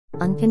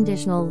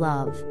Unconditional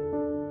love.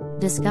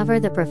 Discover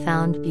the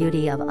profound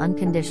beauty of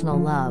unconditional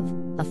love,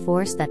 a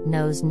force that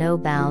knows no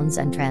bounds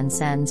and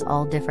transcends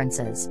all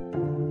differences.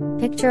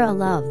 Picture a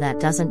love that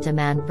doesn't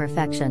demand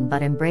perfection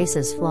but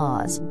embraces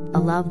flaws, a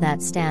love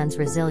that stands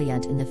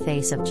resilient in the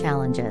face of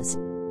challenges.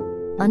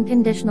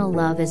 Unconditional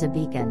love is a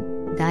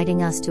beacon,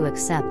 guiding us to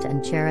accept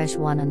and cherish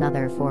one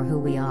another for who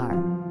we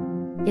are.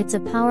 It's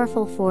a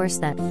powerful force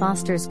that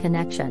fosters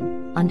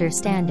connection,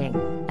 understanding,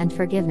 and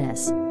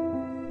forgiveness.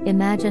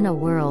 Imagine a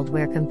world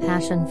where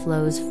compassion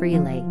flows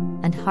freely,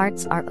 and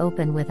hearts are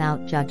open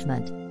without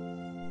judgment.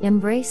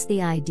 Embrace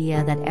the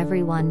idea that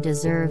everyone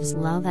deserves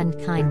love and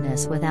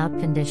kindness without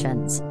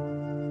conditions.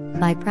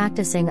 By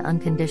practicing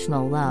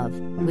unconditional love,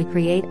 we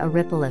create a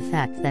ripple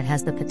effect that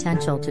has the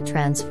potential to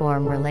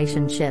transform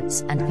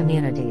relationships and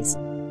communities.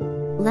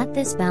 Let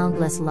this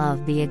boundless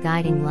love be a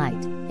guiding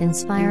light,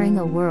 inspiring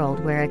a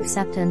world where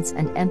acceptance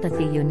and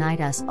empathy unite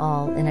us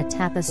all in a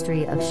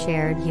tapestry of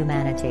shared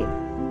humanity.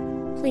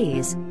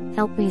 Please,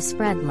 help me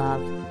spread love.